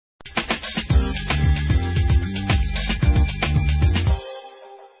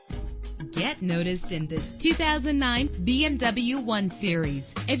Get noticed in this 2009 BMW 1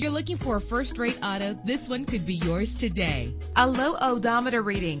 Series. If you're looking for a first-rate auto, this one could be yours today. A low odometer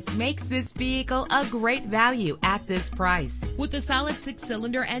reading makes this vehicle a great value at this price. With a solid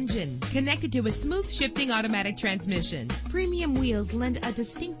 6-cylinder engine connected to a smooth shifting automatic transmission, premium wheels lend a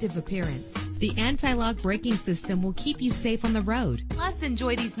distinctive appearance. The anti-lock braking system will keep you safe on the road. Plus,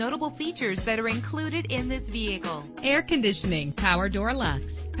 enjoy these notable features that are included in this vehicle: air conditioning, power door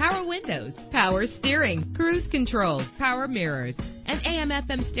locks, power windows, power steering, cruise control, power mirrors, an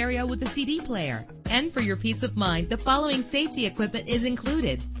AM/FM stereo with a CD player. And for your peace of mind, the following safety equipment is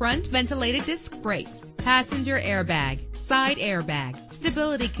included: front ventilated disc brakes, passenger airbag, side airbag,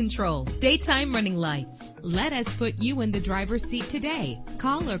 stability control, daytime running lights. Let us put you in the driver's seat today.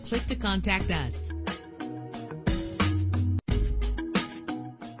 Call or click to contact us.